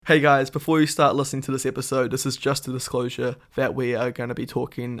Hey guys, before you start listening to this episode, this is just a disclosure that we are going to be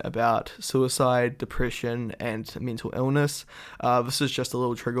talking about suicide, depression, and mental illness. This is just a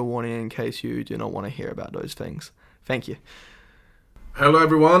little trigger warning in case you do not want to hear about those things. Thank you. Hello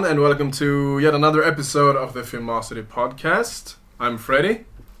everyone and welcome to yet another episode of the Filmosity podcast. I'm Freddie.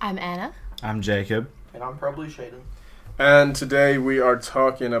 I'm Anna. I'm Jacob. And I'm probably Shaden. And today we are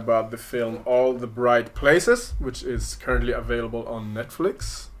talking about the film All the Bright Places, which is currently available on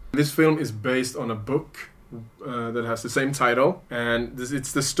Netflix. This film is based on a book that has the same title, and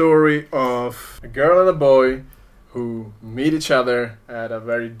it's the story of a girl and a boy who meet each other at a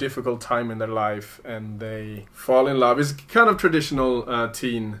very difficult time in their life, and they fall in love. It's kind of traditional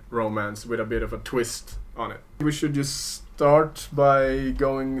teen romance with a bit of a twist on it. We should just start by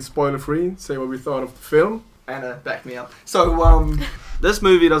going spoiler-free, say what we thought of the film. Anna, back me up. So, this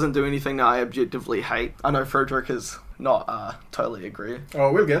movie doesn't do anything that I objectively hate. I know Frederick is not totally agree.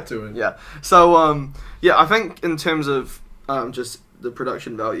 Oh, we'll get to it. Yeah. So, I think in terms of just the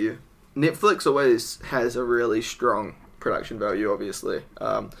production value, Netflix always has a really strong production value, obviously.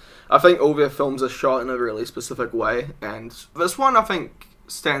 I think all their films are shot in a really specific way, and this one, I think,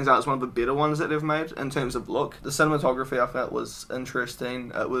 stands out as one of the better ones that they've made in terms of look. The cinematography I felt was interesting.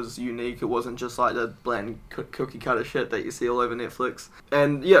 It was unique. It wasn't just like the bland cookie cutter shit that you see all over Netflix.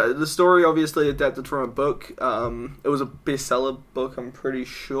 And yeah, the story obviously adapted from a book. It was a bestseller book, I'm pretty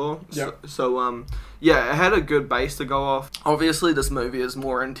sure. Yeah. So it had a good base to go off. Obviously this movie is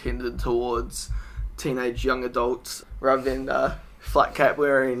more intended towards teenage young adults rather than flat cap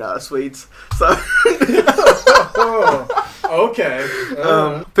wearing Swedes. So Okay.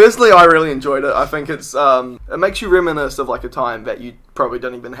 Personally, I really enjoyed it. I think it's it makes you reminisce of like a time that you probably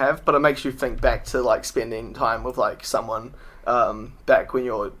don't even have, but it makes you think back to like spending time with like someone back when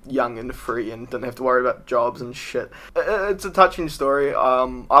you're young and free and didn't have to worry about jobs and shit. It's a touching story.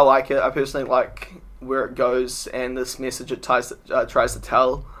 I like it. I personally like where it goes and this message it tries to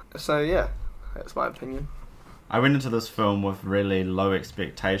tell. So yeah, that's my opinion. I went into this film with really low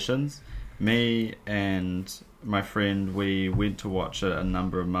expectations. Me and my friend, we went to watch it a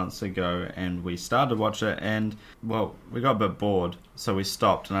number of months ago, and we started to watch it, and well, we got a bit bored, so we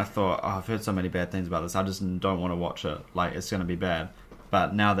stopped. And I thought, I've heard so many bad things about this, I just don't want to watch it, like it's going to be bad.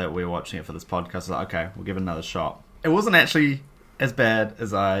 But now that we're watching it for this podcast, I was like, okay, we'll give it another shot. It wasn't actually as bad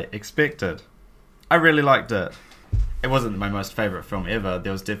as I expected. I really liked it. It wasn't my most favourite film ever.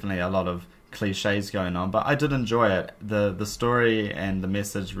 There was definitely a lot of cliches going on, but I did enjoy it. The story and the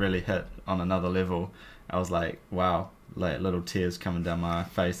message really hit on another level. I was like, wow, like little tears coming down my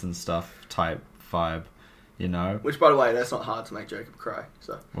face and stuff type vibe, you know? Which, by the way, that's not hard to make Jacob cry,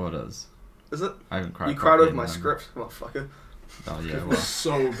 so. What is? Is it? I haven't cried. You cried over my script, motherfucker. Oh, yeah, It well. was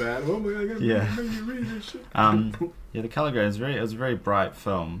so bad. Oh my god, Yeah. make you read this shit. Yeah, the colour grading it was a very bright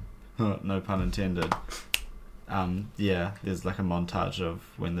film. No pun intended. There's like a montage of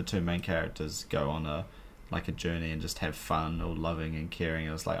when the two main characters go on a journey and just have fun, all loving and caring.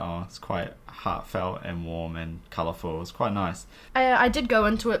 It was like, oh, it's quite heartfelt and warm and colourful. It was quite nice. I did go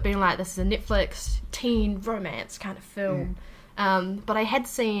into it being like, this is a Netflix teen romance kind of film. But I had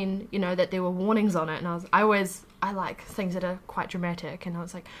seen, that there were warnings on it, and I like things that are quite dramatic, and I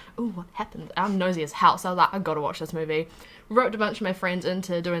was like, ooh, what happened? I'm nosy as hell, so I was like, I've got to watch this movie. Roped a bunch of my friends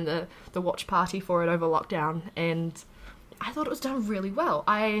into doing the watch party for it over lockdown, and I thought it was done really well.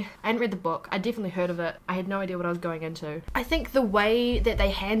 I hadn't read the book. I definitely heard of it. I had no idea what I was going into. I think the way that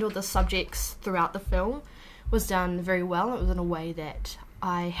they handled the subjects throughout the film was done very well. It was in a way that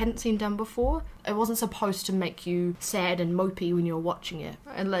I hadn't seen done before. It wasn't supposed to make you sad and mopey when you're watching it.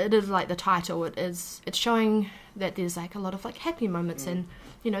 And it is like the title. It's showing that there's like a lot of like happy moments, and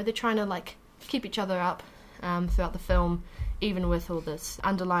they're trying to like keep each other up throughout the film, even with all this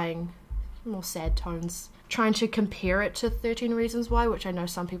underlying more sad tones. Trying to compare it to 13 Reasons Why, which I know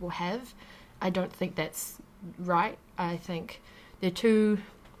some people have. I don't think that's right. I think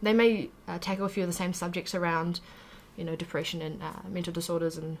they may tackle a few of the same subjects around, depression and mental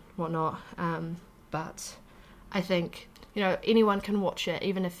disorders and whatnot. But I think, anyone can watch it,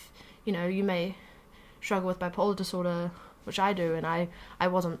 even if, you may struggle with bipolar disorder, which I do, and I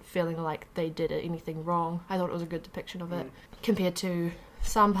wasn't feeling like they did anything wrong. I thought it was a good depiction of it, compared to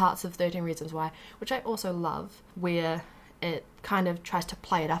some parts of 13 Reasons Why, which I also love, where it kind of tries to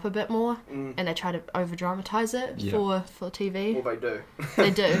play it up a bit more, and they try to over-dramatize it for TV. Well, they do. They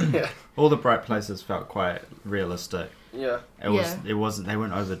do. Yeah. All the bright places felt quite realistic. Yeah. It wasn't. They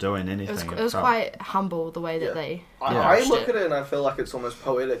weren't overdoing anything. It was quite humble the way that they. I look at it and I feel like it's almost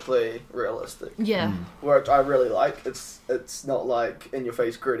poetically realistic. Yeah. Which I really like. It's not like in your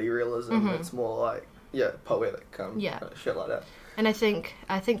face gritty realism. It's more like poetic. Shit like that. And I think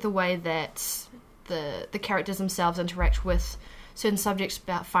the way that the characters themselves interact with certain subjects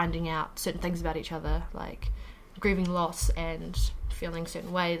about finding out certain things about each other, like grieving loss and feeling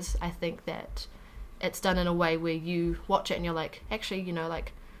certain ways, I think that it's done in a way where you watch it and you're like, actually, you know,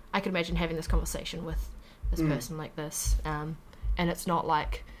 like, I could imagine having this conversation with this person like this, and it's not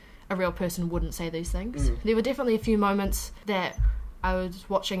like a real person wouldn't say these things. There were definitely a few moments that I was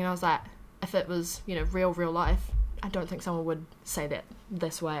watching and I was like, if it was, you know, real life, I don't think someone would say that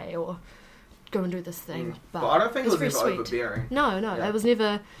this way or go and do this thing. But I don't think it was very ever sweet. overbearing. No, Yeah. it was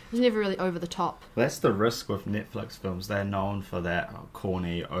never really over the top. That's the risk with Netflix films. They're known for that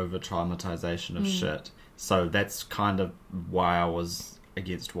corny over-traumatization of shit. So that's kind of why I was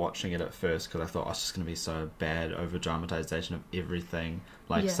against watching it at first, because I thought, oh, it's just going to be so bad over-dramatization of everything,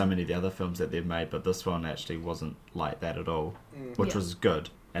 like so many of the other films that they've made, but this one actually wasn't like that at all, which was good,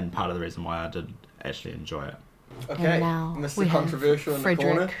 and part of the reason why I did actually enjoy it. Okay, And now Mr. we have Controversial in the Frederick.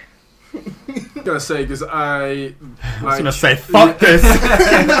 corner. I'm gonna say, because I was going to say, fuck this!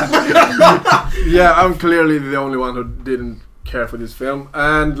 yeah, I'm clearly the only one who didn't care for this film,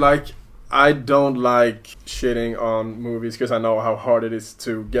 and like, I don't like shitting on movies because I know how hard it is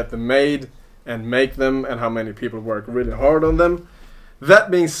to get them made and make them, and how many people work really hard on them. That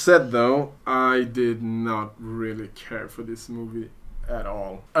being said, though, I did not really care for this movie at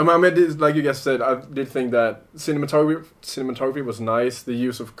all. I mean, like you guys said, I did think that cinematography was nice. The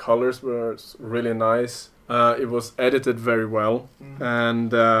use of colors was really nice. It was edited very well,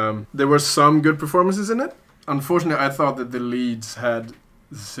 and there were some good performances in it. Unfortunately, I thought that the leads had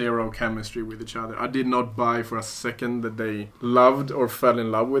zero chemistry with each other. I did not buy for a second that they loved or fell in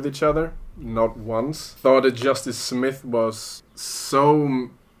love with each other. Not once. Thought that Justice Smith was so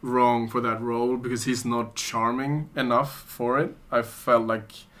wrong for that role because he's not charming enough for it. I felt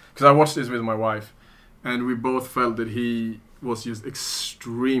like, because I watched this with my wife, and we both felt that he was just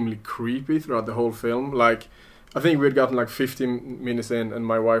extremely creepy throughout the whole film. Like, I think we had gotten like 15 minutes in, and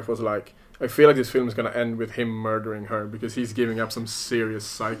my wife was like, I feel like this film is going to end with him murdering her because he's giving up some serious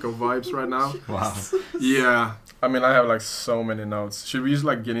psycho vibes right now. Wow. Yeah. I mean, I have like so many notes. Should we just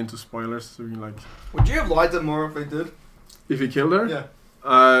like get into spoilers? So we can, like, Would you have liked it more if they did? if he killed her?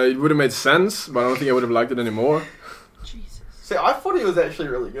 Yeah. It would have made sense, but I don't think I would have liked it anymore. Jesus. See, I thought he was actually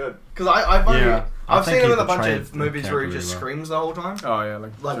really good. Because I've I seen think him he in a bunch portrayed of the movies where he character just really well. screams the whole time. Oh yeah,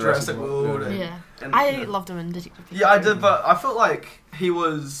 Like Jurassic World and- Yeah. And, I loved him in Detective Pikachu. Yeah, I did, but I felt like he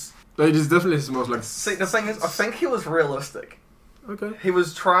was... It is definitely his most like. See, the thing is, I think he was realistic. Okay. He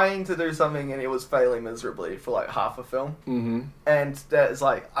was trying to do something and he was failing miserably for like half a film. Mm-hmm. And that is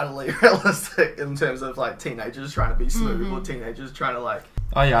like utterly realistic in terms of like teenagers trying to be smooth or teenagers trying to like...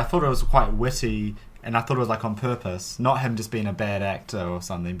 Oh yeah, I thought it was quite witty, and I thought it was like on purpose, not him just being a bad actor or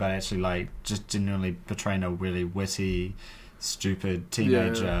something, but actually like just genuinely portraying a really witty, stupid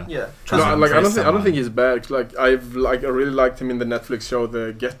teenager. Yeah. No, trying to like I impress don't someone. think he's bad. 'Cause, like I really liked him in the Netflix show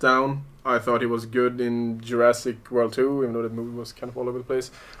The Get Down. I thought he was good in Jurassic World 2, even though that movie was kind of all over the place.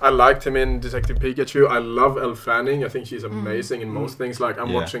 I liked him in Detective Pikachu. I love Elle Fanning. I think she's amazing in most things. Like, I'm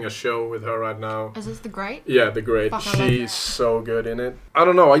Yeah. watching a show with her right now. Is this the great? Yeah, The Great. Fuck, I love She's that. so good in it. I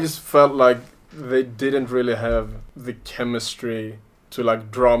don't know. I just felt like they didn't really have the chemistry to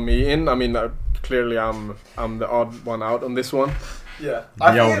like draw me in. I mean, clearly I'm the odd one out on this one. Yeah.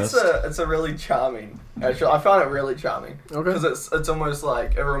 I The think oldest. it's a really charming... Actually, I found it really charming. Okay. Because it's almost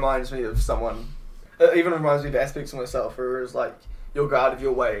like... It reminds me of someone... It even reminds me of aspects of myself where it's like... You'll go out of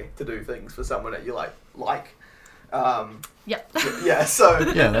your way to do things for someone that you like. Yep. Yeah, so...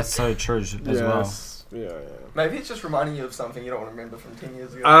 Yeah, that's so true as well. Yes. Yeah. Maybe it's just reminding you of something you don't want to remember from 10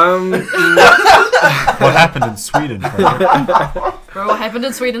 years ago. What happened in Sweden? Frederick? Bro, what happened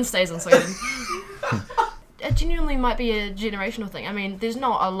in Sweden stays in Sweden. It genuinely might be a generational thing. I mean, there's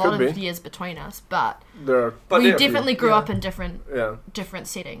not a lot Could Mm. of years between us, but But we yeah, definitely grew yeah. up in different Yeah.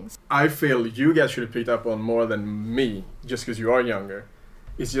 settings. I feel you guys should have picked up on more than me, just because you are younger.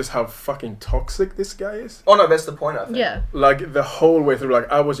 It's just how fucking toxic this guy is. Oh no, that's the point, I think. Yeah. Like, the whole way through, like,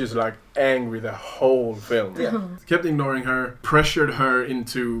 I was just, like, angry the whole film. Yeah. Kept ignoring her, pressured her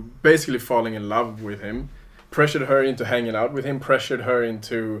into basically falling in love with him, pressured her into hanging out with him, pressured her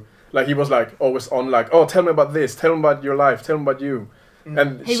into... Like, he was, like, always on, like, oh, tell me about this, tell me about your life, tell me about you.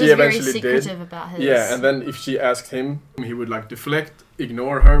 And He she was very eventually did. secretive about his... Yeah, and then if she asked him, he would, like, deflect,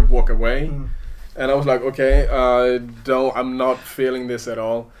 ignore her, walk away. And I was like, okay, I'm not feeling this at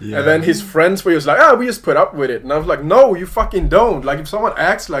all. Yeah. And then his friends were just like, we just put up with it. And I was like, no, you fucking don't. Like, if someone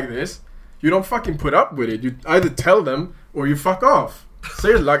acts like this, you don't fucking put up with it. You either tell them or you fuck off.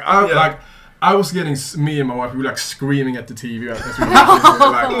 Seriously, like, I was getting, me and my wife, we were like screaming at the TV as we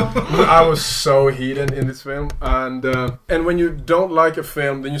like, I was so heated in this film. And when you don't like a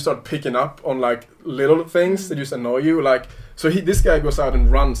film, then you start picking up on like little things that just annoy you. Like, so this guy goes out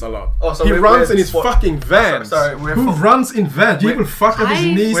and runs a lot. Oh, so he runs in his fucking van. Who runs in van? He will fuck up his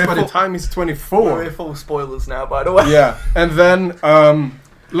knees by the time he's 24. We're full spoilers now, by the way. Yeah, and then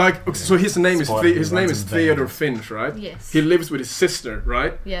so his name is Theodore Finch, right? Yes. He lives with his sister,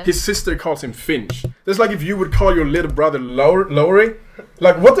 right? Yeah. His sister calls him Finch. That's like if you would call your little brother Lowry.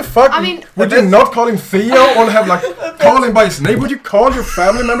 Like, what the fuck? I mean, would you not call him Theo or have like call him by his name? Would you call your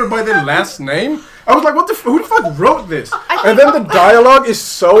family member by their last name? I was like, who the fuck wrote this? And then the dialogue is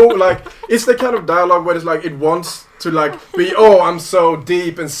so like, it's the kind of dialogue where it's like it wants to like be, oh, I'm so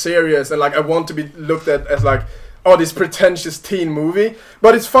deep and serious and like I want to be looked at as like, oh, this pretentious teen movie,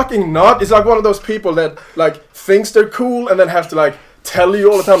 but it's fucking not. It's like one of those people that like thinks they're cool and then have to like tell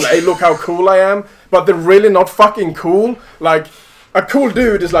you all the time, like, hey, look how cool I am, but they're really not fucking cool. Like, a cool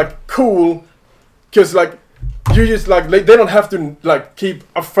dude is like cool because like you just like they don't have to like keep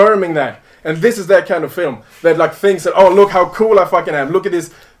affirming that. And this is that kind of film that like thinks that, oh, look how cool I fucking am. Look at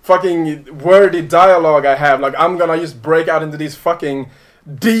this fucking wordy dialogue I have. Like, I'm gonna just break out into these fucking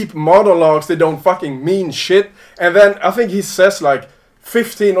deep monologues that don't fucking mean shit. And then I think he says like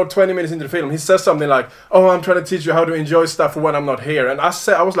 15 or 20 minutes into the film, he says something like, oh, I'm trying to teach you how to enjoy stuff when I'm not here. And I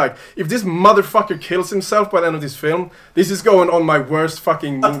was like, if this motherfucker kills himself by the end of this film, this is going on my worst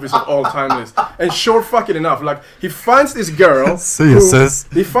fucking movies of all time list. And sure fucking enough, like, he finds this girl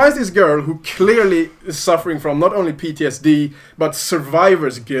he finds this girl who clearly is suffering from not only PTSD but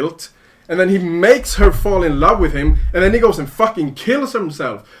survivor's guilt. And then he makes her fall in love with him, and then he goes and fucking kills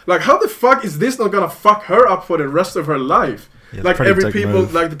himself. Like, how the fuck is this not gonna fuck her up for the rest of her life? Yeah, like,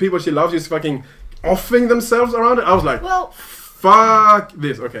 like the people she loves is fucking offing themselves around it. I was like, Well, fuck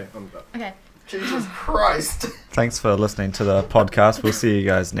this. Okay, I'm done. okay. Jesus Christ. Thanks for listening to the podcast. We'll see you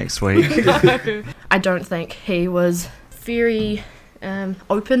guys next week. I don't think he was very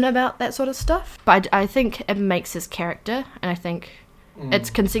open about that sort of stuff, but I think it makes his character, and I think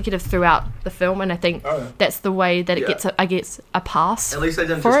it's consecutive throughout the film, and I think that's the way that it gets a pass. At least they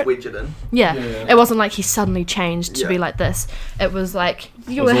didn't for just it. wedge it in. Yeah. It wasn't like he suddenly changed to be like this. It was like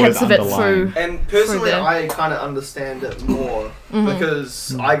you were was hints always of it through. And personally, there. I kind of understand it more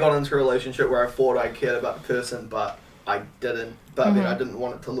because I got into a relationship where I thought I cared about the person, but I didn't. But I mean, I didn't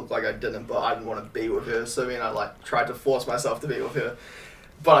want it to look like I didn't, but I didn't want to be with her. So I mean, I like tried to force myself to be with her.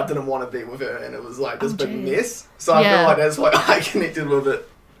 But I didn't want to be with her, and it was like this big mess. So I feel like that's why I connected with it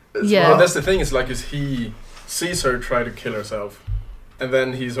as well. But that's the thing, is like, is he sees her try to kill herself, and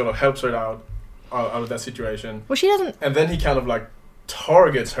then he sort of helps her out of that situation. Well, she doesn't. And then he kind of like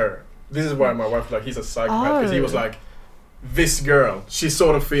targets her. This is why my wife was like, he's a psychopath, because he was like, this girl, she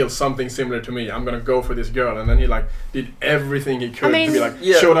sort of feels something similar to me. I'm gonna go for this girl. And then he like did everything he could to be like,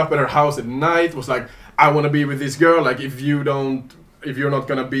 showed up at her house at night, was like, I want to be with this girl. Like, if you're not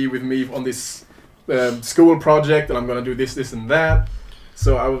gonna be with me on this school project, and I'm gonna do this, and that.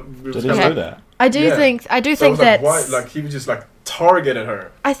 So I was. Did he do that? I do think that's. Why? Like, he was just like targeted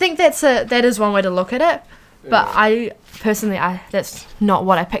her. I think that is one way to look at it. But I personally, that's not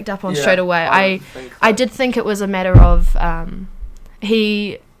what I picked up on straight away. I did think it was a matter of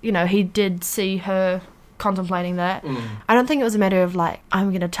he did see her contemplating that. I don't think it was a matter of like, I'm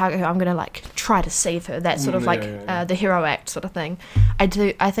going to target her, I'm going to like try to save her, that sort of the hero act sort of thing. I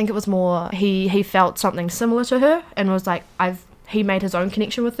think it was more he felt something similar to her and was like, he made his own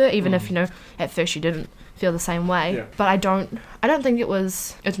connection with her, even if at first she didn't feel the same way. But I don't think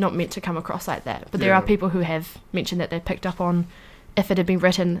it's not meant to come across like that. But there are people who have mentioned that they picked up on, if it had been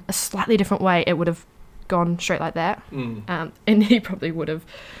written a slightly different way, it would have gone straight like that. And he probably would have,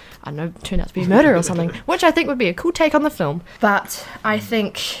 I don't know, turned out to be a murderer or something, which I think would be a cool take on the film. But I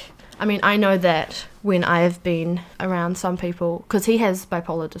know that when I've been around some people, because he has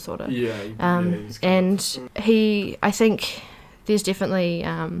bipolar disorder, and I think there's definitely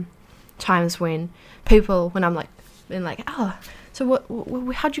times when I'm like, oh, so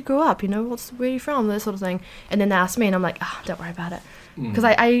what, how'd you grow up, where are you from, this sort of thing, and then they ask me and I'm like, don't worry about it, because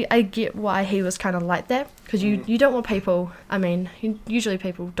I get why he was kind of like that, because you don't want people, usually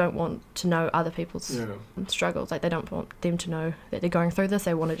people don't want to know other people's struggles, like they don't want them to know that they're going through this,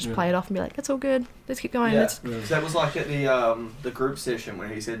 they want to just play it off and be like, it's all good, let's keep going. So that was like at the group session where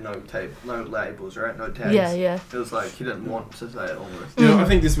he said no labels, right, no tags. It was like he didn't want to say it almost. I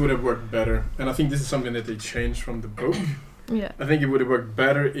think this would have worked better, and I think this is something that they changed from the book. I think it would have worked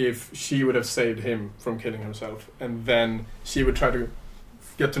better if she would have saved him from killing himself, and then she would try to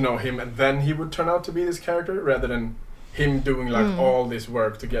get to know him, and then he would turn out to be this character, rather than him doing like all this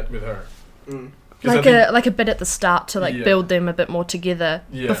work to get with her. Mm. Like a bit at the start to like Yeah. build them a bit more together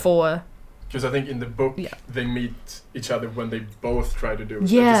Yeah. before. Because I think in the book Yeah. they meet each other when they both try to do it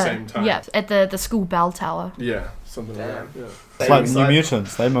Yeah, at the same time. yeah, at the school bell tower. Yeah, something like that. Damn. Yeah. It's like New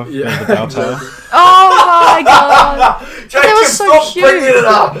Mutants. They move Yeah. the Bell Tower. Oh my god! Jacob, was so stop cute. bringing it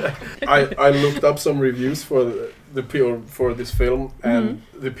up. I looked up some reviews for the people for this film, and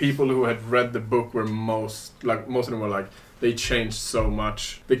the people who had read the book were most of them were like, they changed so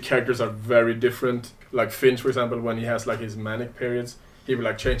much. The characters are very different. Like Finch, for example, when he has like his manic periods, he will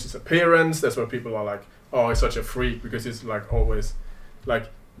like change his appearance. That's why people are like, oh, he's such a freak because he's like always like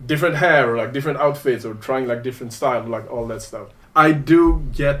different hair or like different outfits or trying like different style, like all that stuff. I do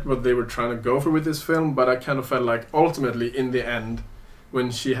get what they were trying to go for with this film, but I kind of felt like ultimately in the end, when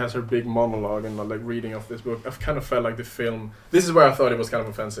she has her big monologue and like reading of this book, I've kind of felt like the film. This is where I thought it was kind of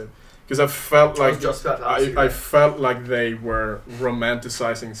offensive, because I felt I was like just about to ask you I that. felt like they were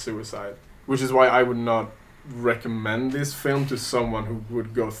romanticizing suicide, which is why I would not recommend this film to someone who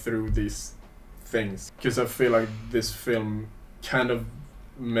would go through these things, because I feel like this film kind of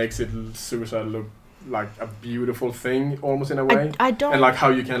makes suicide look like a beautiful thing almost in a way, I don't. and like how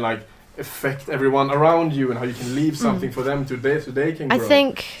you can like affect everyone around you and how you can leave something for them so they can grow. I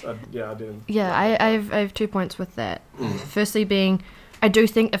think. I didn't. Yeah, I have 2 points with that. Mm. Firstly, being, I do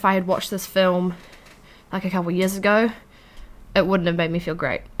think if I had watched this film like a couple years ago, it wouldn't have made me feel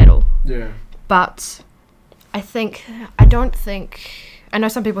great at all. Yeah. But I don't think. I know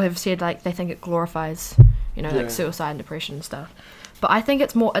some people have said like they think it glorifies, Yeah. like suicide and depression and stuff. But I think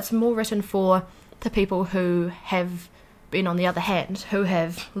it's more written for the people who have been on the other hand, who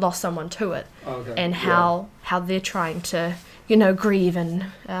have lost someone to it, Okay. and how they're trying to, grieve and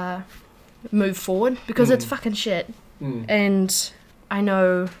move forward, because it's fucking shit. Mm. And I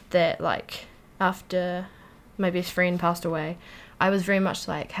know that, like, after my best friend passed away, I was very much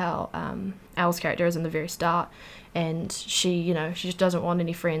like how Al's character is in the very start, and she just doesn't want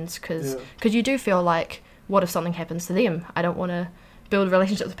any friends, because you do feel like, what if something happens to them? I don't want to build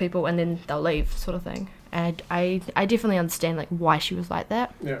relationships with people and then they'll leave, sort of thing. And I definitely understand like why she was like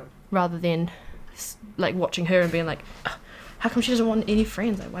that, Yeah. rather than like watching her and being like, "Ugh, how come she doesn't want any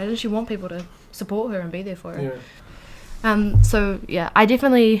friends? Like, why doesn't she want people to support her and be there for her?" Yeah. So yeah, I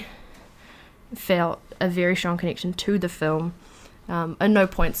definitely felt a very strong connection to the film, and no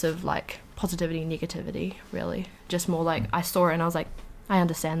points of like positivity, negativity, really. Just more like I saw it and I was like, I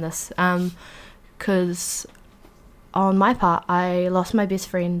understand this, because on my part, I lost my best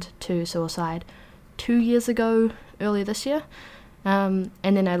friend to suicide 2 years ago, earlier this year, and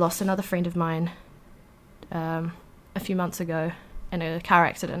then I lost another friend of mine a few months ago in a car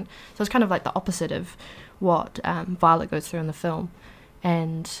accident. So it's kind of like the opposite of what Violet goes through in the film.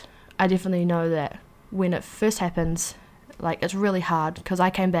 And I definitely know that when it first happens, like, it's really hard, because I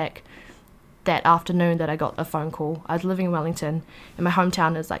came back that afternoon that I got a phone call. I was living in Wellington, and my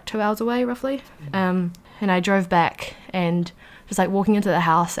hometown is like 2 hours away, roughly. And I drove back, and just like walking into the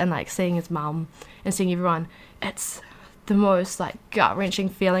house and like seeing his mum and seeing everyone, it's the most like gut-wrenching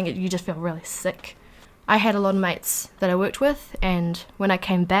feeling. You just feel really sick. I had a lot of mates that I worked with, and when I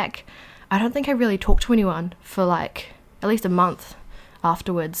came back, I don't think I really talked to anyone for like at least a month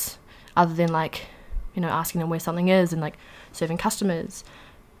afterwards, other than like, asking them where something is and like serving customers.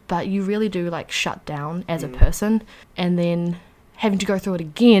 But you really do like shut down as a person, and then having to go through it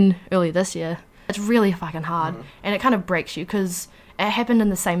again earlier this year, it's really fucking hard, and it kind of breaks you, because it happened in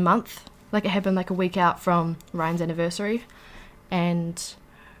the same month. Like, it happened like a week out from Ryan's anniversary, and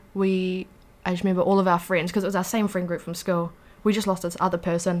I just remember all of our friends, because it was our same friend group from school, we just lost this other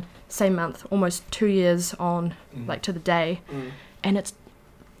person, same month, almost 2 years on, like, to the day. And it's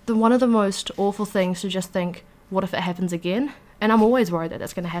one of the most awful things to just think, what if it happens again? And I'm always worried that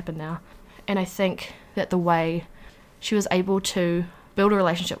that's going to happen now. And I think that the way she was able to build a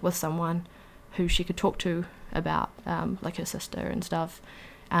relationship with someone who she could talk to about, like her sister and stuff,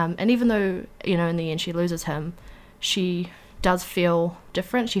 and even though, in the end she loses him, she does feel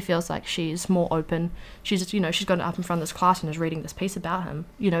different. She feels like she's more open. She's gone up in front of this class and is reading this piece about him.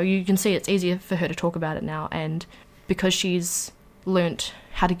 You can see it's easier for her to talk about it now, and because she's learnt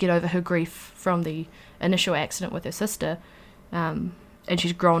how to get over her grief from the initial accident with her sister, and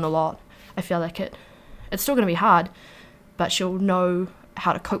she's grown a lot, I feel like it's still going to be hard, but she'll know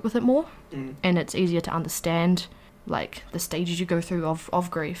how to cope with it more, and it's easier to understand like the stages you go through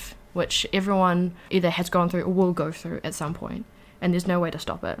of grief, which everyone either has gone through or will go through at some point, and there's no way to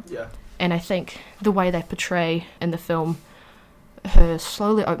stop it. Yeah. And I think the way they portray in the film her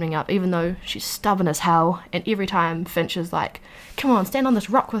slowly opening up, even though she's stubborn as hell, and every time Finch is like, come on, stand on this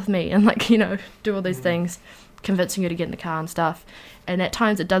rock with me, and like, do all these things, convincing you to get in the car and stuff. And at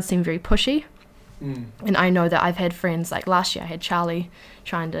times it does seem very pushy. Mm. And I know that I've had friends, like last year I had Charlie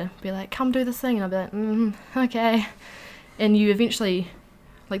trying to be like, come do this thing. And I'll be like, okay. And you eventually,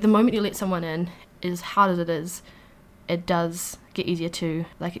 like the moment you let someone in, as hard as it is, it does get easier to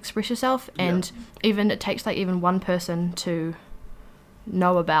like express yourself. And even it takes like even one person to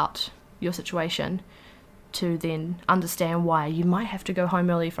know about your situation to then understand why you might have to go home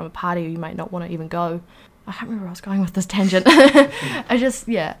early from a party or you might not want to even go. I can't remember where I was going with this tangent.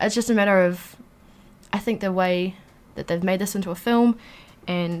 It's just a matter of, I think the way that they've made this into a film,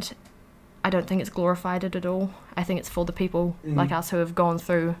 and I don't think it's glorified it at all. I think it's for the people like us who have gone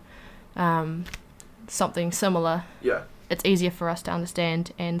through something similar. Yeah. It's easier for us to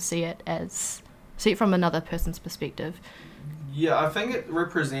understand and see it from another person's perspective. Yeah, I think it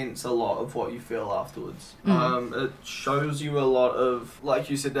represents a lot of what you feel afterwards. It shows you a lot of, like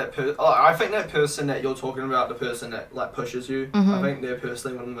you said, I think that person that you're talking about, the person that like pushes you, I think they're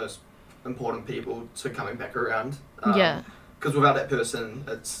personally one of the most important people to coming back around. Because without that person,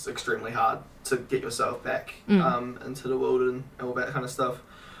 it's extremely hard to get yourself back into the world and all that kind of stuff.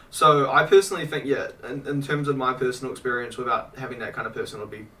 So I personally think, in terms of my personal experience, without having that kind of person, it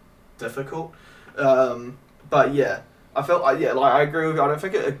would be difficult. But yeah. I felt like I agree with you. I don't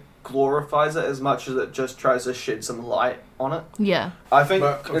think it glorifies it as much as it just tries to shed some light on it. Yeah. I think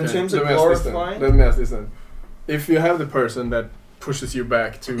in terms of glorifying... Let me ask this then. If you have the person that pushes you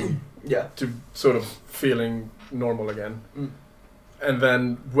back to to sort of feeling normal again, and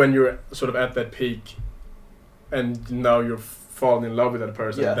then when you're sort of at that peak and now you're falling in love with that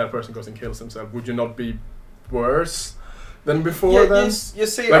person and that person goes and kills himself, would you not be worse than before then? You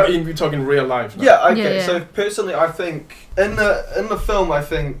see, like we're talking real life now. Yeah, okay. So personally, I think in the film, I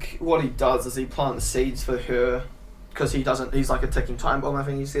think what he does is he plants seeds for her because he's like a ticking time bomb. I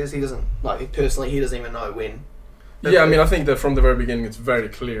think he says he doesn't even know when. I mean, I think that from the very beginning, it's very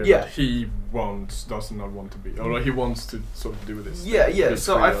clear that he does not want to be, or he wants to sort of do this.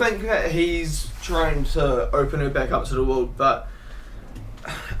 So I think that he's trying to open her back up to the world, but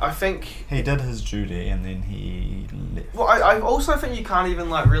I think he did his duty and then he left. Well, I also think you can't even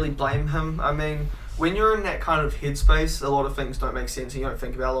like really blame him. I mean, when you're in that kind of headspace, a lot of things don't make sense and you don't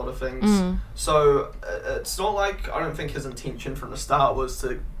think about a lot of things. So it's not like, I don't think his intention from the start was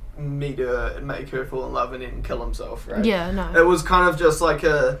to meet her and make her fall in love and then kill himself, right? Yeah, no. It was kind of just like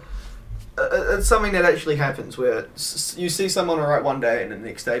it's something that actually happens where you see someone right one day and the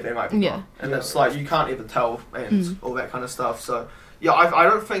next day they might be gone. And it's like you can't even tell and all that kind of stuff. So yeah, I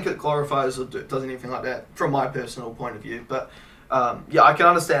don't think it glorifies or does anything like that from my personal point of view. But I can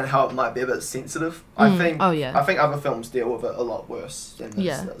understand how it might be a bit sensitive. I think other films deal with it a lot worse than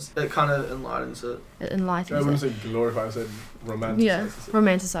this does. It kind of enlightens it. It enlightens I wouldn't it. say glorifies it, romanticizes it.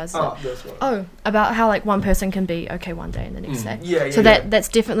 Romanticizes Oh, it. that's right. Oh, about how like one person can be okay one day and the next day. So that's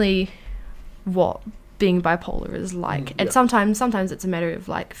definitely what being bipolar is like. And sometimes it's a matter of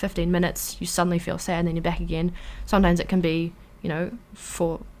like 15 minutes, you suddenly feel sad and then you're back again. Sometimes it can be,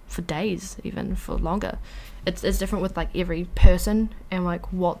 for days, even for longer. It's different with like every person and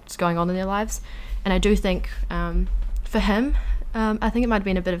like what's going on in their lives. And I do think for him, I think it might have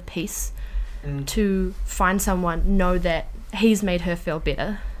been a bit of peace to find someone, know that he's made her feel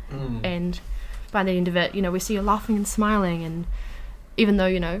better. And by the end of it, we see her laughing and smiling, and even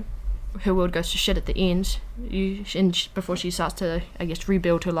though her world goes to shit at the end, before she starts to, I guess,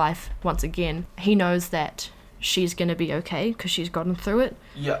 rebuild her life once again, he knows that she's going to be okay because she's gotten through it.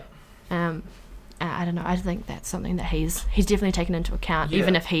 I don't know, I think that's something that he's definitely taken into account.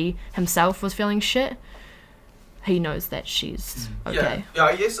 Even if he himself was feeling shit, he knows that she's okay.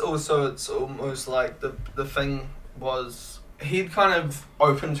 I guess also it's almost like the thing was he'd kind of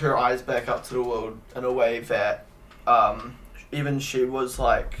opened her eyes back up to the world in a way that even she was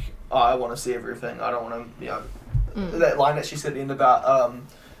like, I want to see everything, I don't want to, that line that she said at the end about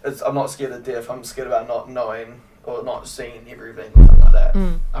I'm not scared of death, I'm scared about not knowing or not seeing everything, or something like that.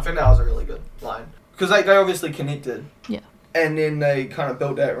 I think that was a really good line. Because they obviously connected. Yeah. And then they kind of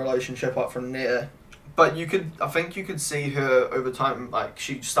built that relationship up from there. But I think you could see her over time, like,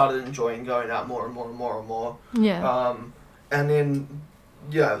 she started enjoying going out more and more and more and more. Yeah. And then,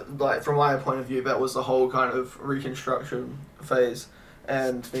 like, from my point of view, that was the whole kind of reconstruction phase.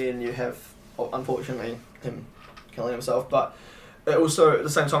 And then you have, unfortunately, him killing himself. But it also, at the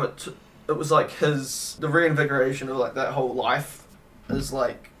same time, it was like the reinvigoration of like that whole life is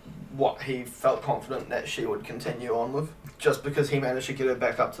like what he felt confident that she would continue on with, just because he managed to get her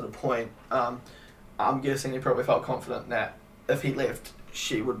back up to the point. I'm guessing he probably felt confident that if he left,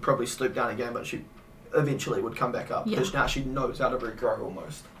 she would probably stoop down again, but she eventually would come back up Yeah. because now she knows how to regrow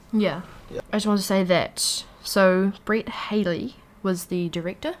almost. Yeah. Yeah. I just wanted to say that. So Brett Haley was the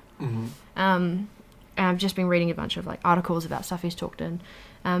director. Mm-hmm. And I've just been reading a bunch of like articles about stuff he's talked in,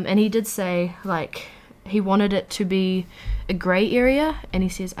 and he did say like he wanted it to be a grey area, and he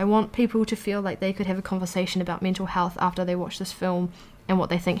says, I want people to feel like they could have a conversation about mental health after they watch this film and what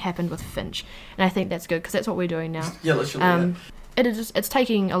they think happened with Finch. And I think that's good because that's what we're doing now. Yeah, literally. It's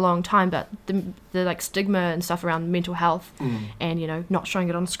taking a long time, but the like stigma and stuff around mental health and, you know, not showing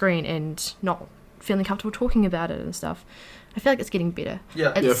it on screen and not feeling comfortable talking about it and stuff, I feel like it's getting better. Yeah.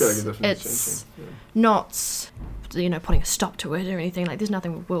 I feel like it's definitely it's changing. not, you know, putting a stop to it or anything. Like, there's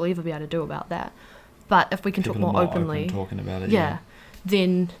nothing we'll ever be able to do about that. But if we can People talk are more open openly, talking about it. yeah,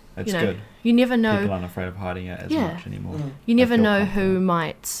 then It's you know, good. you never know. People aren't afraid of hiding it as Yeah. much anymore. You never feel know confident. who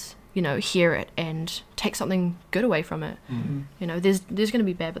might, you know, hear it and take something good away from it. Mm-hmm. You know, there's going to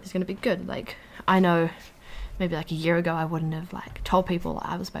be bad, but there's going to be good. Like, I know maybe like a year ago I wouldn't have like told people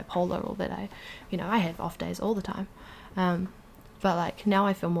I was bipolar or that I have off days all the time. But like now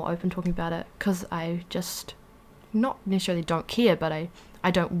I feel more open talking about it because I just not necessarily don't care, but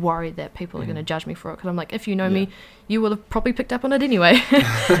I don't worry that people are going to judge me for it because I'm like, if you know me, you will have probably picked up on it anyway.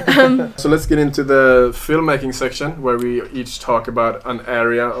 So let's get into the filmmaking section where we each talk about an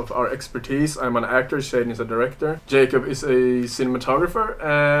area of our expertise. I'm an actor, Shaden is a director, Jacob is a cinematographer,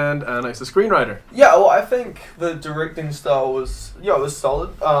 and Anna is a screenwriter. Yeah, well, I think the directing style was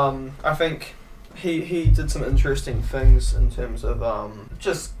solid. I think he did some interesting things in terms of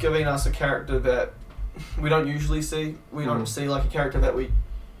just giving us a character that we don't usually see. We don't see like a character that we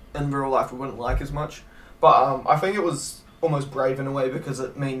in real life we wouldn't like as much. But I think it was almost brave in a way because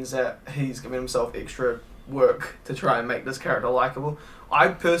it means that he's giving himself extra work to try and make this character likable. I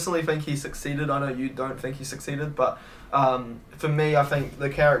personally think he succeeded. I know you don't think he succeeded, but for me, I think the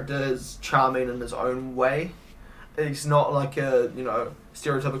character is charming in his own way. He's not like a, you know,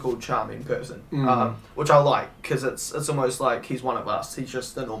 stereotypical charming person, which I like because it's almost like he's one of us. He's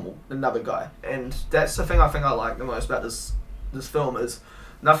just another guy, and that's the thing I think I like the most about this film is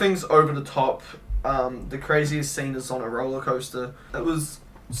nothing's over the top. The craziest scene is on a roller coaster. It was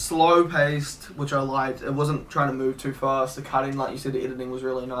slow paced, which I liked. It wasn't trying to move too fast. The cutting, like you said, the editing was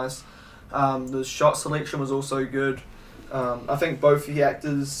really nice. The shot selection was also good. I think both the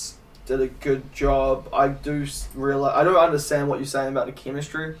actors did a good job. I don't understand what you're saying about the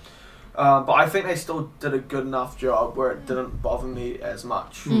chemistry, but I think they still did a good enough job where it didn't bother me as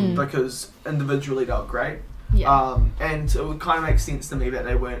much because individually they were great. Yeah. And it would kind of make sense to me that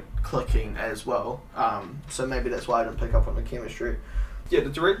they weren't clicking as well. So maybe that's why I didn't pick up on the chemistry. Yeah, the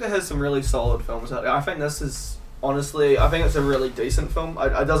director has some really solid films out there. I think this is honestly, I think it's a really decent film.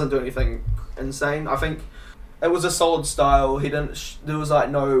 It doesn't do anything insane. I think it was a solid style. He didn't. There was like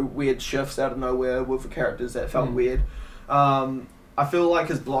no weird shifts out of nowhere with the characters that felt weird. I feel like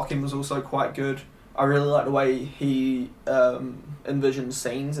his blocking was also quite good. I really like the way he envisioned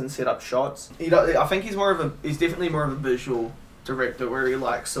scenes and set up shots. I think he's definitely more of a visual director where he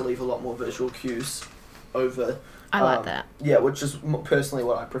likes to leave a lot more visual cues over. I like that. Yeah, which is personally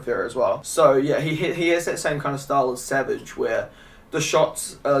what I prefer as well. So yeah, he has that same kind of style as Savage where the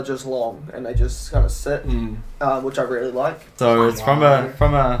shots are just long and they just kind of sit, which I really like. So it's from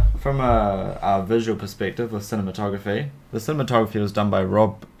a visual perspective with cinematography. The cinematography was done by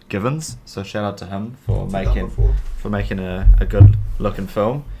Rob Givens, so shout out to him for making a good looking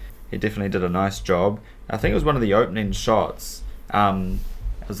film. He definitely did a nice job. I think it was one of the opening shots.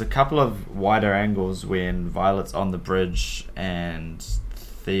 There's a couple of wider angles when Violet's on the bridge and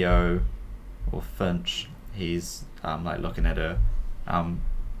Theo or Finch, he's like looking at her.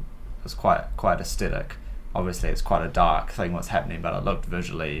 It's quite aesthetic. Obviously it's quite a dark thing what's happening, but it looked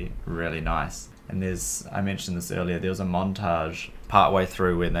visually really nice. And I mentioned this earlier, there was a montage partway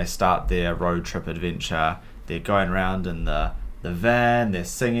through when they start their road trip adventure. They're going around in the van, they're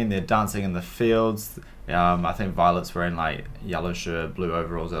singing, they're dancing in the fields. I think Violet's wearing like yellow shirt, blue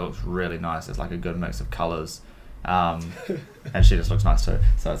overalls. It looks really nice. It's like a good mix of colours. And she just looks nice too,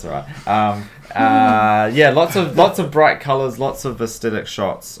 so it's alright. Yeah, lots of bright colours, lots of aesthetic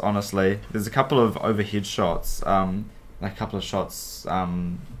shots. Honestly, there's a couple of overhead shots, a couple of shots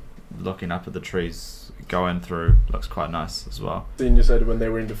looking up at the trees going through. Looks quite nice as well. Scene you said when they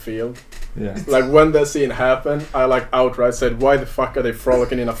were in the field. Yeah. Like when that scene happened, I like outright said, "Why the fuck are they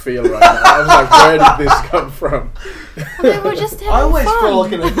frolicking in a field right now?" I was like, "Where did this come from?" They were just having I always fun.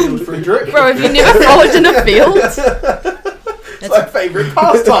 frolic in a field for a drink. Bro, have you never frolicked in a field? It's my favourite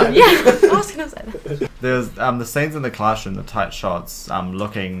pastime. Yeah, I was gonna say that. There's the scenes in the classroom, the tight shots,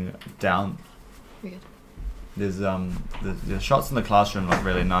 looking down. Weird. There's the shots in the classroom look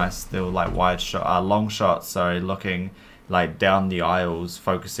really nice. They were like long shots. Sorry, looking like down the aisles,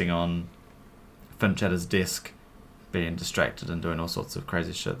 focusing on Finch at his desk, being distracted and doing all sorts of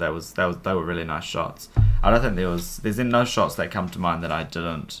crazy shit. They were really nice shots. I don't think there's no shots that come to mind that I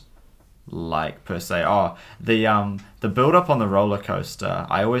didn't like per se. Oh, the build up on the roller coaster.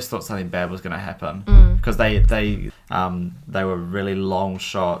 I always thought something bad was going to happen because they were really long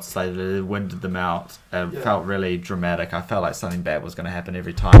shots. They really winded them out. It felt really dramatic. I felt like something bad was going to happen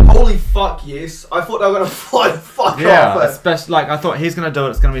every time. Holy fuck, yes! I thought they were gonna fly the fuck off. Yeah, especially like I thought he's going to do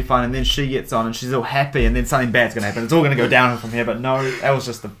it. It's going to be fun, and then she gets on and she's all happy, and then something bad's going to happen. It's all going to go downhill from here. But no, that was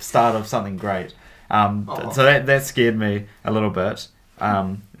just the start of something great. So that scared me a little bit.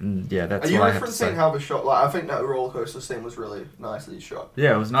 Yeah, that's Are you what I have to say. referencing how the shot? Like, I think that roller coaster scene was really nicely shot.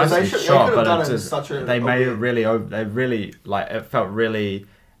 Yeah, it was nicely shot, but they made it really. They really like it felt really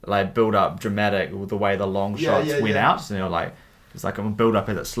like build up, dramatic with the way the long shots went out. So like it's like a build up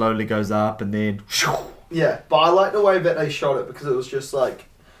as it slowly goes up and then. Yeah, but I like the way that they shot it because it was just like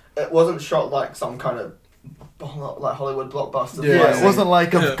it wasn't shot like some kind of like Hollywood blockbuster. Yeah, it wasn't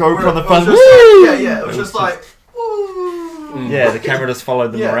like a GoPro on the front. It was just like. Yeah, the camera just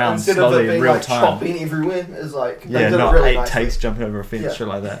followed them around slowly in real time. Chopping everywhere is like not really 8 nicely. takes jumping over a fence, shit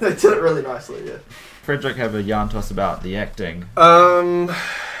like that. They did it really nicely. Yeah. Frederick, have a yarn to us about the acting.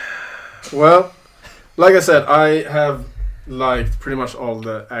 Well, like I said, I have liked pretty much all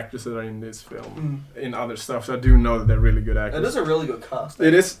the actors that are in this film in other stuff, so I do know that they're really good actors. It is a really good cast.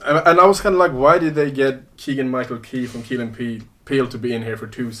 It is, and I was kind of like, why did they get Keegan-Michael Key from Key and Peele to be in here for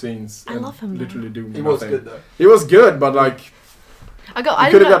 2 scenes? I love him. Literally do nothing. He was good though. He was good, but like, I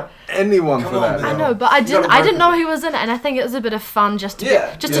could have got anyone for that. I know, but I didn't know he was in it, and I think it was a bit of fun just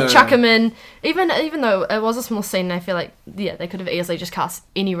to chuck him in. Even though it was a small scene, I feel like they could have easily just cast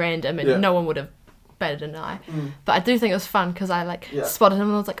any random, and no one would have batted an eye. But I do think it was fun because I spotted him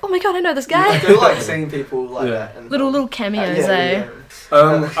and I was like, oh my god, I know this guy. I do like seeing people like that. And little cameos,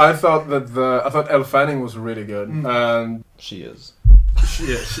 I thought Elle Fanning was really good. She is.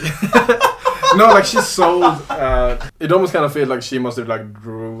 No, like she sold. It almost kind of felt like she must have like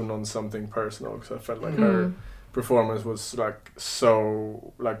drawn on something personal because I felt like her performance was like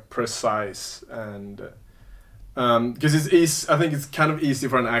so like precise and because it's easy. I think it's kind of easy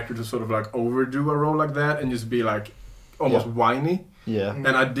for an actor to sort of like overdo a role like that and just be like almost whiny. Yeah, and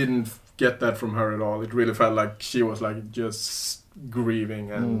I didn't get that from her at all. It really felt like she was like just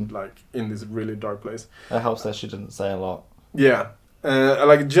grieving and like in this really dark place. It helps that she didn't say a lot. Yeah.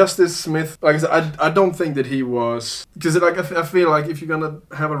 Like Justice Smith, like I said, I don't think that he was because like I feel like if you're gonna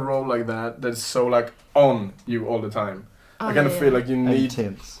have a role like that's so like on you all the time, I kind of feel like you need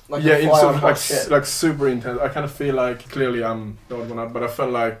intense. Like sort of like super intense. I kind of feel like clearly I'm the odd one out, but I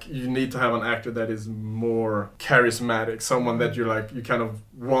felt like you need to have an actor that is more charismatic, someone that you kind of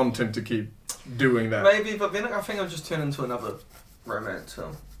want him to keep doing that. Maybe, but then I think I'll just turn into another romance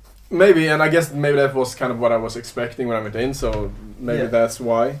film. Maybe, and I guess maybe that was kind of what I was expecting when I went in, so maybe that's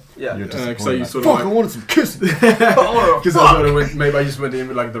why. Yeah. You sort of I wanted some kissing. Because I sort of maybe I just went in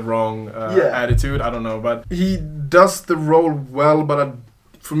with like the wrong attitude. I don't know, but he does the role well. But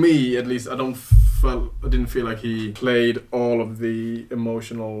for me, at least, I didn't feel like he played all of the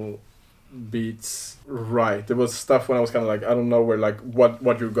emotional beats right. There was stuff when I was kind of like, I don't know where like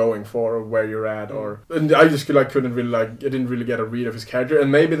what you're going for or where you're at, and I just couldn't really I didn't really get a read of his character, and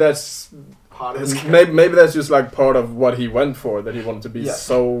maybe that's maybe that's just like part of what he went for, that he wanted to be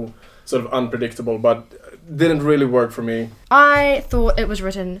so sort of unpredictable, but didn't really work for me. I thought it was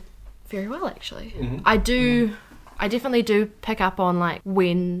written very well, actually. I definitely do pick up on like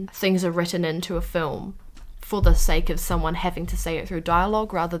when things are written into a film for the sake of someone having to say it through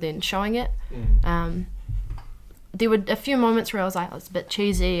dialogue rather than showing it. There were a few moments where I was like, oh, it's a bit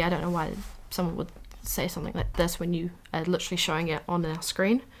cheesy. I don't know why someone would say something like this when you are literally showing it on a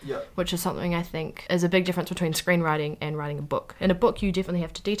screen, which is something I think is a big difference between screenwriting and writing a book. In a book, you definitely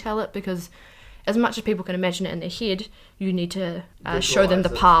have to detail it because as much as people can imagine it in their head, you need to show them the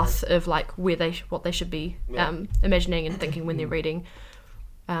path of like what they should be imagining and thinking when they're reading,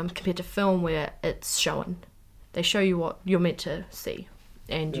 compared to film where it's shown. They show you what you're meant to see,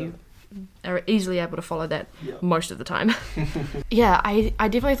 and you are easily able to follow that most of the time. I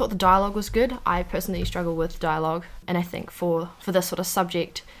definitely thought the dialogue was good. I personally struggle with dialogue, and I think for this sort of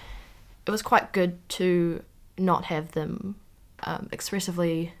subject, it was quite good to not have them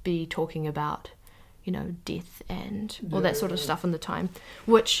expressively be talking about, death and all that sort of stuff in the time,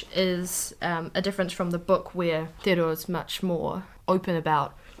 which is a difference from the book where Theodore is much more open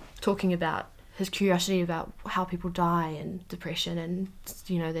about talking about his curiosity about how people die and depression, and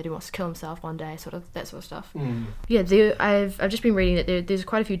that he wants to kill himself one day, sort of that sort of stuff. Yeah, I've just been reading that there's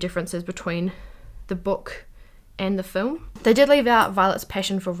quite a few differences between the book and the film. They did leave out Violet's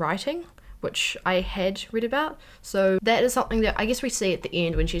passion for writing, which I had read about. So that is something that I guess we see at the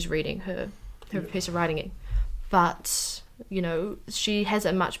end when she's reading her piece of writing. But, she has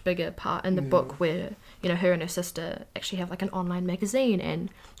a much bigger part in the book where, her and her sister actually have like an online magazine, and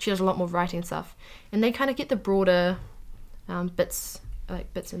she does a lot more writing and stuff. And they kind of get the broader bits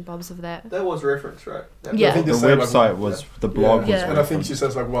and bobs of that. That was referenced, right? Yeah. I think The they say, website was the blog. Yeah. Was And I think she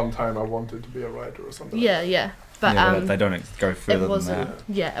says like one time I wanted to be a writer or something. Yeah. But but they don't go further it than wasn't. that.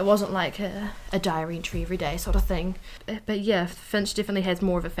 Yeah, it wasn't like a diary entry every day sort of thing. But yeah, Finch definitely has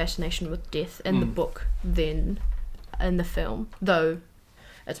more of a fascination with death in the book than in the film, though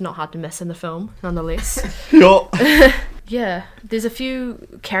it's not hard to miss in the film, nonetheless. Yeah, there's a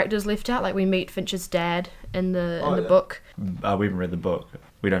few characters left out. Like we meet Finch's dad in the book. We haven't read the book.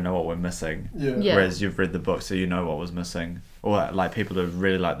 We don't know what we're missing. Yeah. Whereas you've read the book, so you know what was missing. Or like people who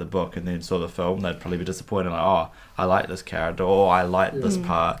really like the book and then saw the film, they'd probably be disappointed. Like, oh, I like this character, or I like this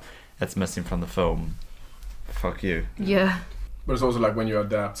part that's missing from the film. Fuck you. Yeah. But it's also like when you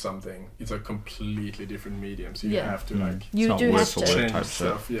adapt something, it's a completely different medium, so you have to like You not do word have for to. word change type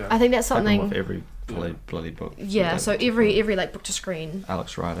stuff. shit. Yeah. I think that's Happened something. with every bloody book. Yeah, so every like book to screen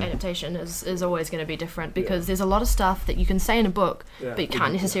Alex Rider. adaptation is always going to be different, because there's a lot of stuff that you can say in a book but you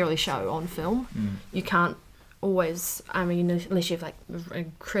can't necessarily show on film. You can't always, unless you have like an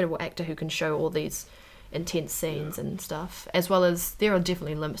incredible actor who can show all these intense scenes and stuff, as well as there are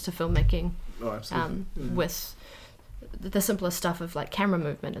definitely limits to filmmaking. Oh, absolutely. With the simplest stuff of like camera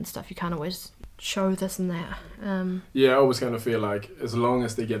movement and stuff, you can't always show this and that. Yeah, I always kind of feel like as long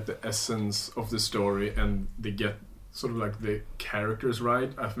as they get the essence of the story and they get sort of like the characters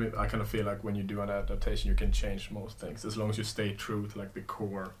right, I kind of feel like when you do an adaptation, you can change most things as long as you stay true to like the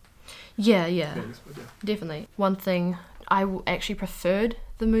core Yeah, things. But definitely. One thing I actually preferred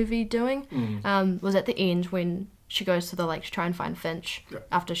the movie doing was at the end when she goes to the lake to try and find Finch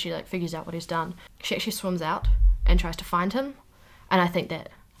after she like figures out what he's done. She actually swims out and tries to find him, and I think that,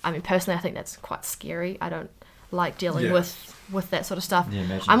 personally, I think that's quite scary. I don't like dealing with that sort of stuff.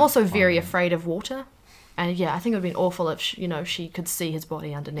 Yeah, I'm also very afraid of water, and I think it would have been awful if she could see his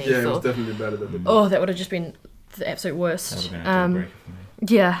body underneath. yeah, it was definitely better than the book. Oh, that would have just been the absolute worst. That would have been a deal breaker for me.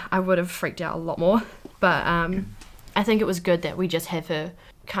 Yeah, I would have freaked out a lot more. But I think it was good that we just have her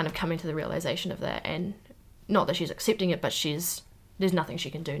kind of coming to the realization of that, and not that she's accepting it, but there's nothing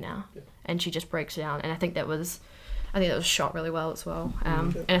she can do now, and she just breaks down. And I think that was shot really well as well,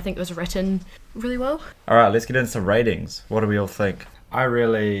 and I think it was written really well. All right, let's get into some ratings. What do we all think?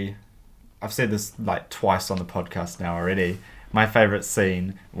 I've said this like twice on the podcast now already. My favourite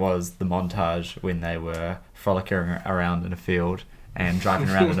scene was the montage when they were frolicking around in a field and driving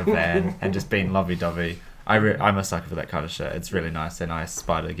around in a van and just being lovey-dovey. I'm a sucker for that kind of shit. It's really nice, and I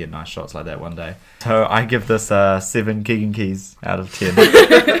aspire to get nice shots like that one day. So I give this 7 Keegan Keys out of 10.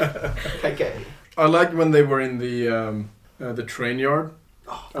 Okay. I liked when they were in the train yard.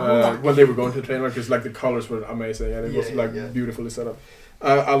 When they were going to the train yard, because like the colors were amazing and it was beautifully set up.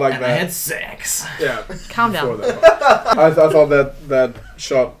 I like that. I had sex. Yeah. Calm down. before that. I thought that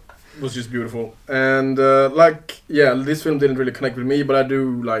shot was just beautiful, and this film didn't really connect with me, but I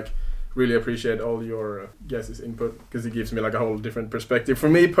do really appreciate all your guys' input, because it gives me like a whole different perspective. For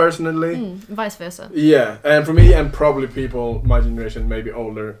me personally, Vice versa. yeah, and for me and probably people my generation, maybe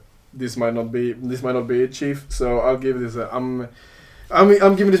older, this might not be it, Chief. So I'll give this I'm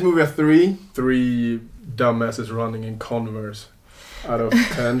giving this movie a 3. 3 dumbasses running in Converse out of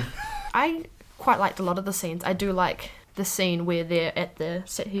 10. I quite liked a lot of the scenes. I do like the scene where they're at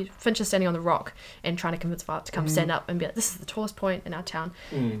Finch is standing on the rock and trying to convince Violet to come stand up and be like, this is the tallest point in our town.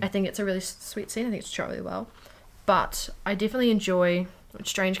 I think it's a really sweet scene. I think it's shot really well. But I definitely enjoy, it's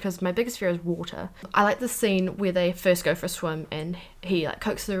strange because my biggest fear is water. I like the scene where they first go for a swim and he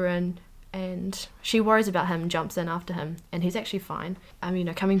coaxes her in, and she worries about him, jumps in after him, and he's actually fine.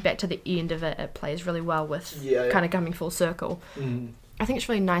 Coming back to the end of it, it plays really well with kind of coming full circle. I think it's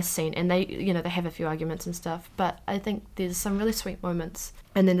a really nice scene, and they have a few arguments and stuff, but I think there's some really sweet moments.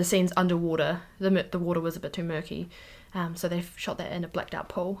 And then the scenes underwater, the water was a bit too murky, so they shot that in a blacked out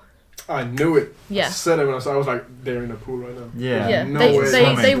pool. I knew it. Yeah. I said it when I was like, they're in a pool right now. Yeah. No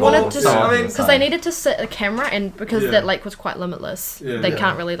they way. wanted to, Because because they needed to set a camera, and because that lake was quite limitless, they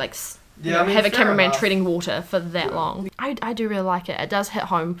can't really have a cameraman treading water for that long. I do really like it. It does hit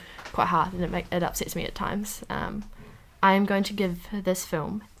home quite hard, and it upsets me at times. I am going to give this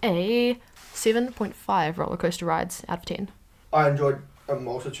film a 7.5 roller coaster rides out of 10. I enjoyed a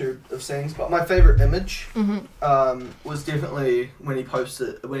multitude of scenes, but my favourite image Mm-hmm. was definitely when he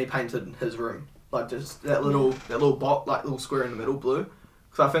painted his room, like just that little box, like little square in the middle, blue.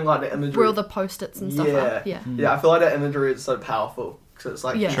 Because I think like the imagery, Where all the post-its and stuff are. Yeah. I feel like that imagery is so powerful because it's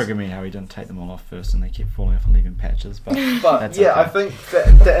like Yeah. Trigger me how he didn't take them all off first and they kept falling off and leaving patches. But But that's yeah, okay. I think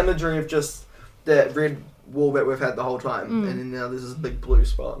that the imagery of just that red wall that we've had the whole time, and then now there's this big blue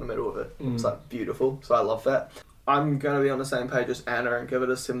spot in the middle of it. It's like beautiful, so I love that. I'm going to be on the same page as Anna and give it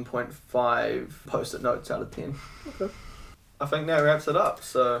a 7.5 post-it notes out of 10. Okay. I think that wraps it up,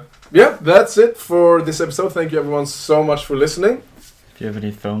 so... Yeah, that's it for this episode. Thank you everyone so much for listening. If you have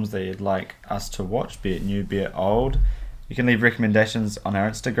any films that you'd like us to watch, be it new, be it old, you can leave recommendations on our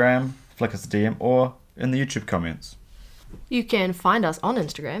Instagram, flick us a DM, or in the YouTube comments. You can find us on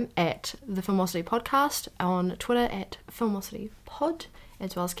Instagram at the Filmosity Podcast, on Twitter at Filmosity Pod,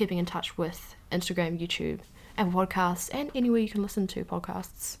 as well as keeping in touch with Instagram, YouTube, and podcasts, and anywhere you can listen to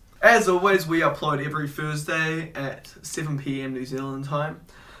podcasts. As always, we upload every Thursday at 7 PM New Zealand time.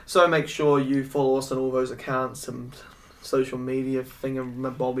 So make sure you follow us on all those accounts and social media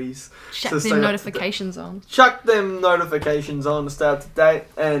thingamabobbies. Chuck So stay up them to notifications on. Chuck them notifications on to stay up to date.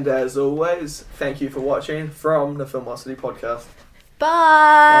 And as always, thank you for watching from the Filmosity Podcast. Bye!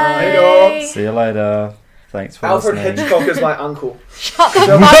 Bye, y'all. See you later. Thanks for Alfred listening. Hitchcock is my uncle. Shut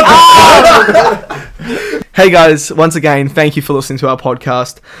the fuck up! Hey guys, once again, thank you for listening to our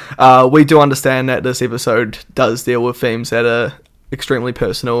podcast. We do understand that this episode does deal with themes that are extremely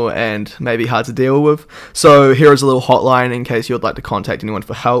personal and maybe hard to deal with. So here is a little hotline in case you would like to contact anyone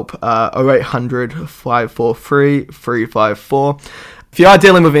for help. 0800 543 354. If you are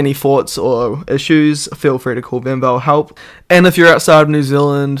dealing with any thoughts or issues, feel free to call them, they'll help. And if you're outside of New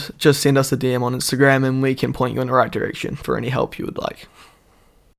Zealand, just send us a DM on Instagram and we can point you in the right direction for any help you would like.